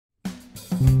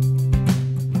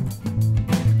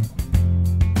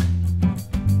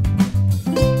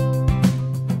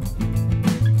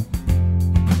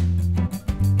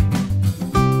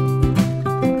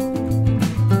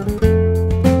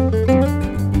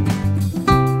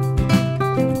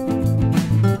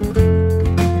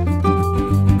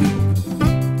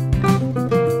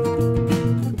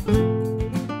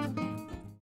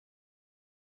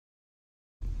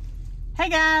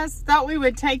guys, thought we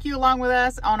would take you along with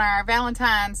us on our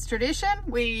Valentine's tradition.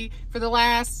 For the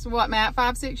last, what, Matt,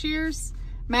 5-6 years,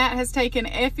 Matt has taken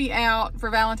Effie out for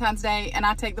Valentine's Day, and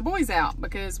I take the boys out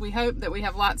because we hope that we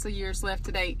have lots of years left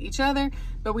to date each other,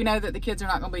 but we know that the kids are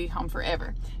not going to be home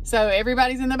forever. So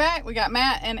everybody's in the back. We got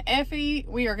Matt and Effie.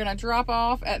 We are going to drop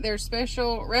off at their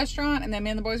special restaurant, and then me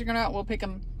and the boys are going to out. We'll pick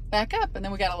them back up, and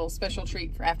then we got a little special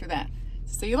treat for after that.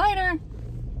 See you later.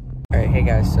 All right, hey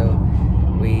guys, so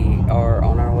we are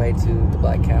on our way to the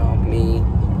Black Cow, me,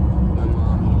 my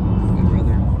mom, my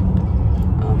brother,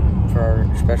 for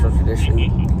our special tradition.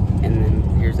 And then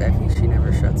here's Effie. She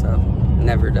never shuts up,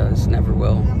 never does, never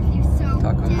will.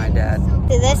 Talk on my dad.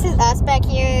 So this is us back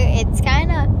here. It's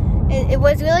kind of, it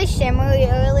was really shimmery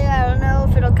earlier. I don't know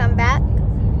if it'll come back.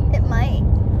 It might.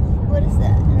 What is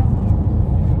that?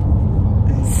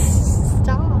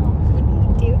 Stop. What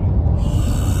are you doing?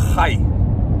 Hi.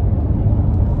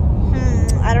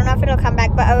 I don't know if it'll come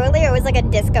back, but earlier it was like a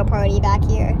disco party back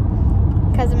here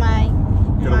because of my.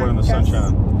 Get away in the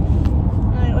sunshine.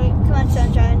 Alright, wait, come on,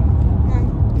 sunshine. Come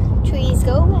on. Trees,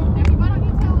 go away. Effie, why don't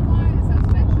you tell them why it's so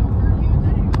special for you and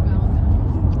Daddy to go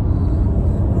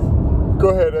Valentine's? Go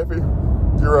ahead, Effie.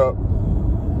 You're up.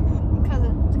 Because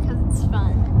it's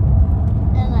fun.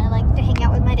 And I like to hang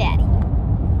out with my daddy.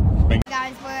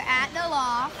 Guys, we're at the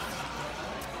loft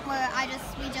where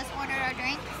we just ordered our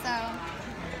drink, so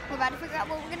we're about to figure out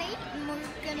what we're gonna eat, and we're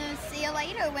gonna see you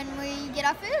later when we get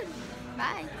our food.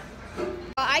 Bye.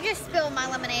 Well, I just spilled my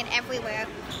lemonade everywhere.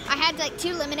 I had like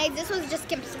 2 lemonades. This was just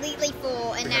completely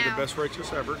full, and we now had the best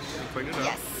waitress ever. We cleaned it up.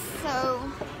 yes. So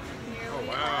Oh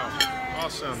wow!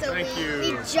 Awesome. so Thank we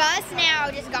you. just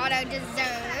got our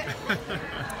dessert.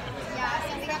 Yeah,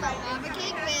 so we got our lava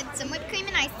cake with some whipped cream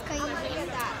and ice cream.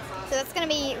 So that's gonna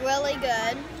be really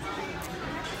good.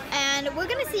 And we're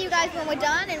gonna see you guys when we're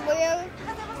done, and we're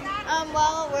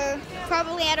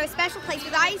probably at our special place,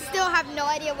 because I still have no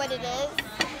idea what it is.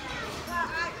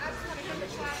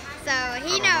 So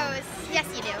he knows. Yes,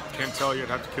 you do. Can't tell you. I'd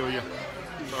have to kill you.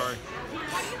 Sorry.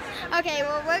 Okay,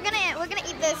 well we're gonna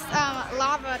eat this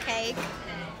lava cake,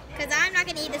 because I'm not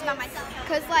gonna eat this by myself.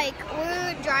 Because like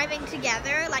we're driving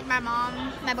together, like my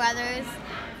mom, my brothers.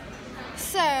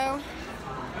 So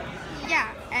yeah,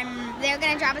 and they're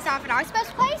gonna drop us off at our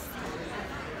special place,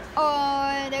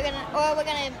 and they're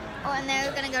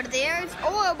gonna go to theirs,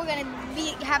 or we're gonna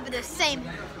have the same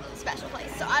special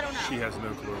place. So I don't know. She has no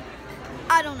clue.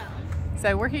 I don't know.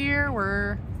 So we're here.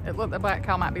 The Black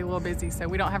Cow might be a little busy, so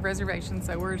we don't have reservations.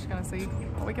 So we're just gonna see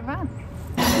what we can find.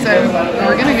 So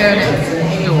we're gonna go next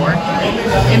door.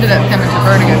 Ended up coming to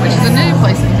Vertigo, which is a new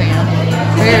place in town.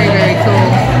 Very, very cool.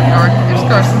 There's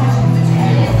Carson.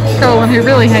 Colin, who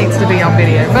really hates to be on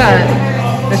video, but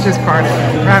it's just part of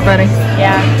it, right, buddy?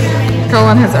 Yeah.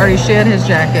 Colin has already shed his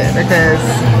jacket because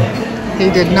he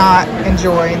did not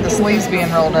enjoy the sleeves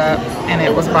being rolled up, and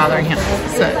it was bothering him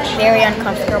such. Very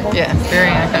uncomfortable. Yeah, very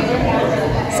uncomfortable.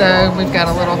 So we've got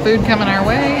a little food coming our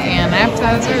way, and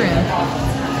appetizer, and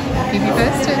keep you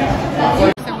posted.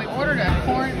 So we ordered a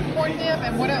corn dip,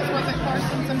 and what else was it,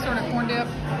 Carson? Some sort of corn dip.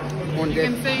 You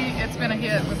can see it's been a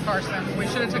hit with Carson. We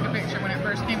should have took a picture when it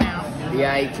first came out.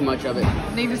 Yeah, I ate too much of it.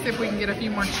 Need to see if we can get a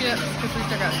few more chips, because we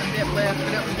still got some dip left,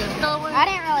 but it was good. Colin, I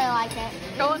didn't really like it.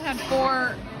 Colin had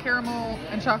 4 caramel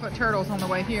and chocolate turtles on the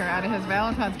way here out of his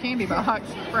Valentine's candy box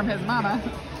from his mama.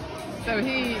 So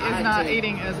he is not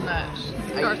eating as much.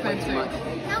 Carson had 2.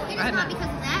 No, it's not because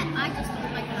of that. I just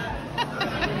don't like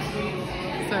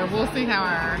that. So we'll see how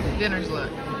our dinners look.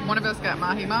 One of us got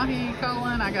mahi-mahi,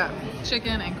 Colin, I got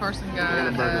chicken, and Carson got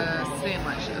a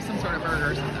sandwich, some sort of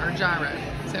burger or gyro.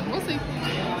 So we'll see.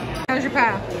 How's your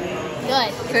pie?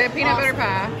 Good. So peanut butter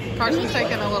pie. Carson's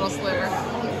taking a little sliver.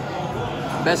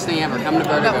 Best thing ever. Come to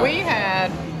Vertigo. But we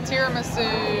had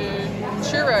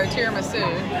churro tiramisu.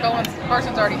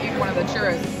 Carson's already eaten one of the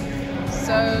churros.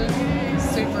 So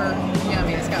super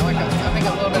yummy. It's got like I think a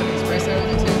little bit of espresso in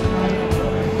it too.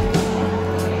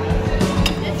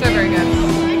 So very good.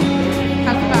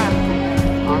 How's the pie?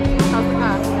 How's the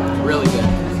pie? Really good.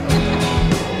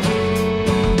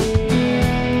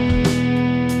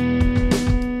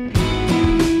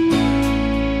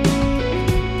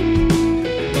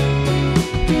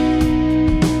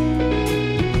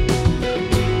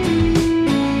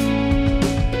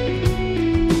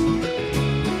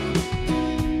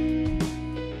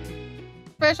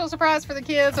 Special surprise for the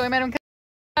kids, so we made them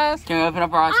come. Can we open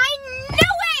up our eyes? I knew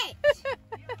it!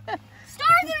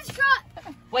 Stars in the truck!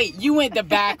 Wait, you went the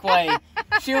back way.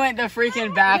 She went the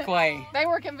freaking back way. They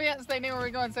were convinced they knew where we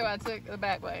were going, so I took the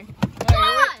back way.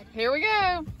 God! Here we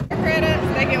go. Credits,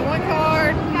 they get 1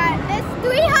 card. Got this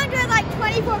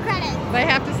 324 credits. They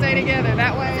have to stay together.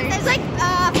 That way, There's like,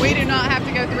 we do not have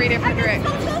to go 3 different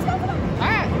directions. Let's go. All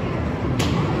right.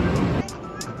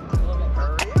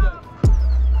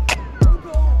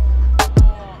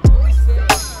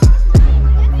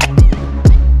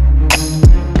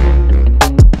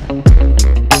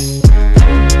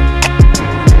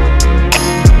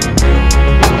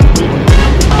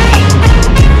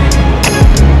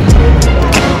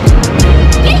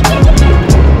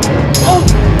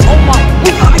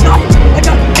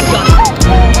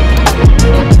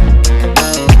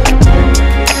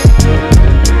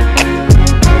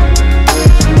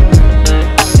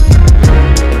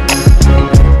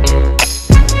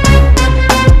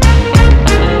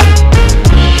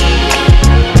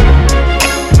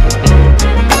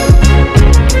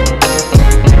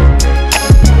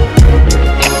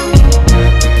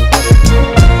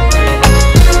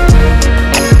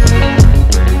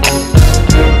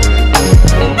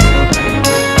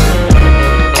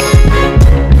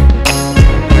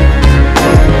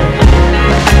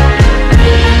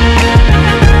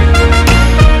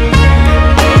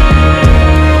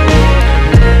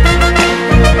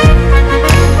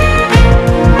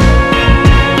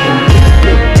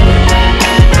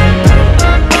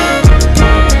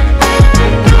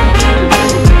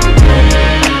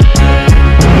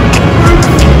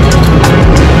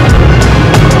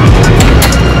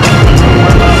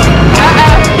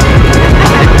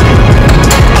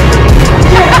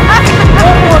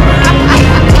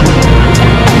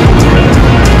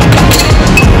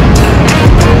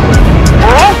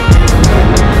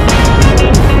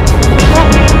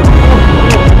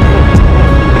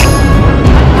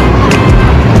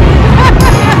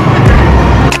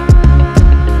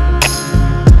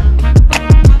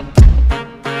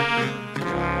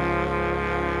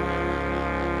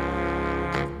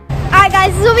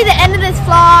 Guys, this will be the end of this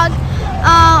vlog.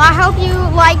 I hope you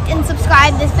liked and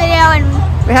subscribed this video, and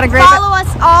We had a great. follow us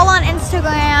all on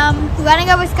Instagram. Running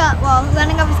over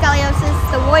Scoliosis,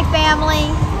 the Wood family,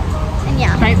 and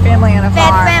yeah, Great family and a Fed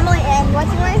farm. family, and what's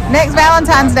yours? Next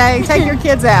Valentine's Day, take your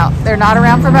kids out. They're not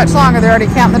around for much longer. They're already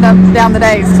counting down the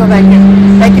days so they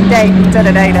can date instead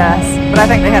of date us. But I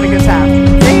think they had a good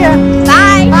time.